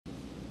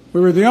We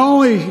were the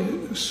only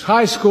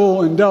high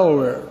school in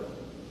Delaware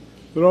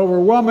that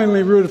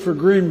overwhelmingly rooted for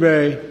Green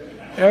Bay.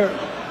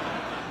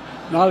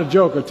 Not a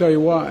joke, I'll tell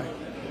you why.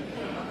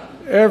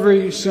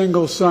 Every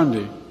single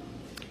Sunday.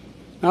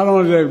 Not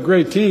only did they have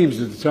great teams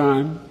at the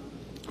time,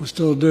 we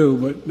still do,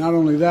 but not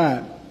only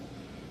that,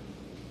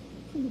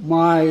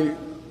 my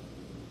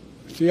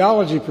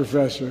theology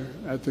professor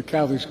at the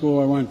Catholic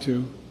school I went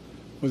to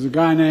was a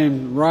guy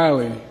named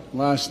Reilly,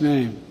 last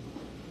name,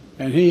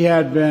 and he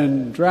had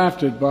been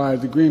drafted by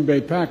the Green Bay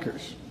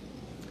Packers,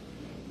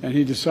 and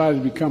he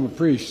decided to become a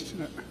priest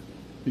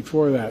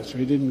before that, so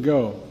he didn't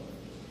go.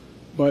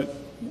 But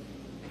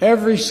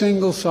every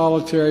single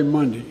solitary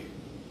Monday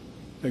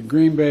that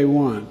Green Bay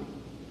won,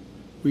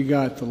 we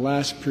got the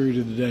last period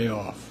of the day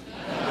off.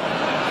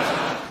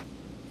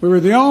 We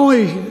were the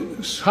only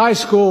high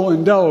school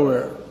in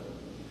Delaware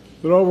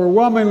that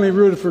overwhelmingly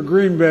rooted for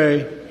Green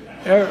Bay.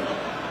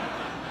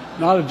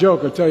 Not a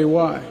joke, I'll tell you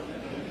why.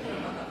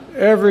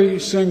 Every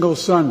single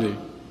Sunday.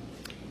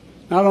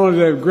 Not only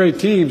did they have great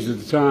teams at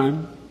the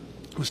time,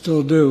 we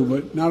still do,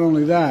 but not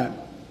only that,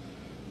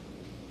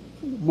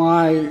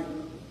 my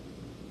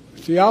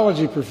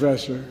theology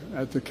professor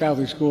at the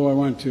Catholic school I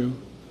went to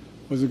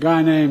was a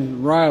guy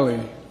named Reilly,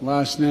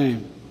 last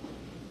name,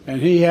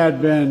 and he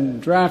had been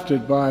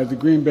drafted by the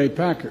Green Bay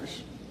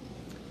Packers,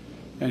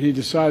 and he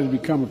decided to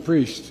become a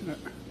priest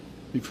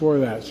before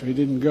that, so he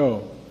didn't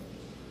go.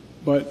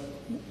 But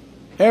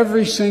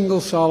every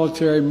single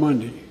solitary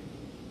Monday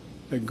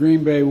that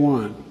Green Bay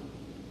won,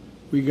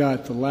 we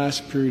got the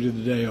last period of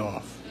the day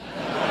off.